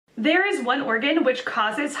There is one organ which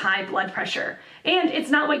causes high blood pressure, and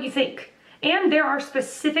it's not what you think. And there are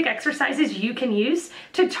specific exercises you can use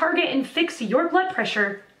to target and fix your blood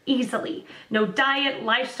pressure easily. No diet,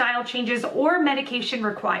 lifestyle changes, or medication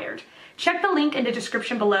required. Check the link in the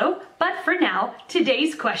description below, but for now,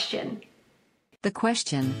 today's question. The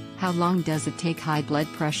question, how long does it take high blood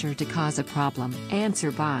pressure to cause a problem?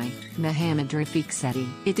 Answer by Mohammed Rafiq Sethi.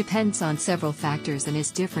 It depends on several factors and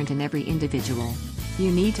is different in every individual. You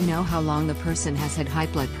need to know how long the person has had high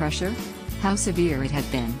blood pressure, how severe it had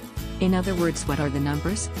been. In other words, what are the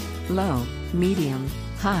numbers? Low, medium,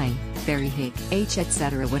 high, very high, H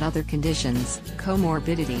etc. What other conditions,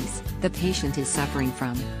 comorbidities, the patient is suffering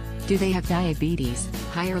from. Do they have diabetes,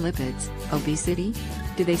 higher lipids, obesity?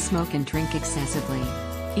 Do they smoke and drink excessively?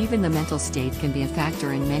 Even the mental state can be a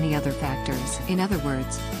factor and many other factors. In other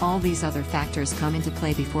words, all these other factors come into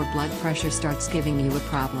play before blood pressure starts giving you a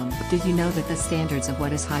problem. Did you know that the standards of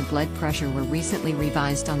what is high blood pressure were recently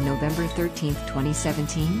revised on November 13,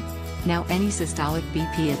 2017? Now any systolic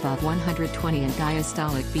BP above 120 and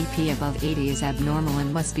diastolic BP above 80 is abnormal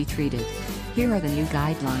and must be treated. Here are the new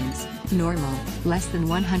guidelines. Normal, less than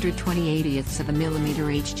 120/80ths of a millimeter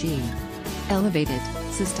Hg. Elevated,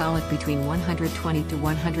 systolic between 120 to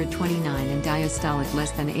 129 and diastolic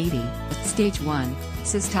less than 80. Stage 1,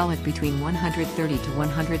 systolic between 130 to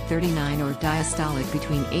 139 or diastolic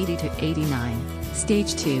between 80 to 89.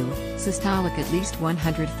 Stage 2, systolic at least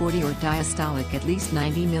 140 or diastolic at least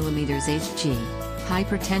 90 mm Hg.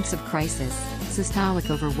 Hypertensive crisis, systolic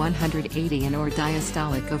over 180 and or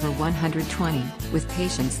diastolic over 120, with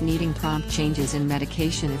patients needing prompt changes in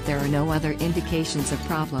medication if there are no other indications of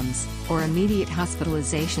problems, or immediate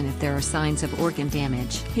hospitalization if there are signs of organ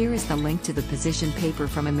damage. Here is the link to the position paper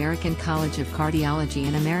from American College of Cardiology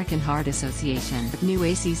and American Heart Association. New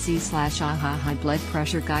ACC/AHA High Blood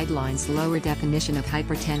Pressure Guidelines. Lower definition of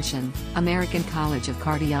hypertension, American College of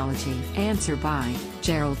Cardiology. Answer by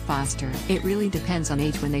Gerald Foster. It really depends on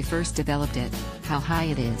age when they first developed it, how high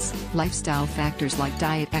it is, lifestyle factors like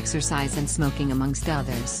diet, exercise and smoking amongst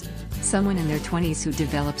others. Someone in their 20s who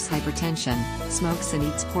develops hypertension, smokes and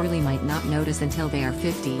eats poorly might not notice until they are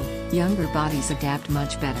 50, younger bodies adapt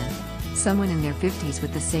much better. Someone in their 50s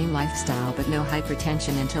with the same lifestyle but no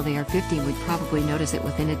hypertension until they are 50 would probably notice it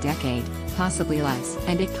within a decade, possibly less.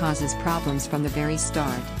 And it causes problems from the very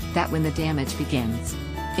start, that when the damage begins.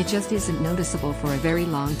 It just isn't noticeable for a very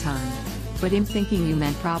long time. But in thinking you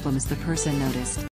meant problems the person noticed.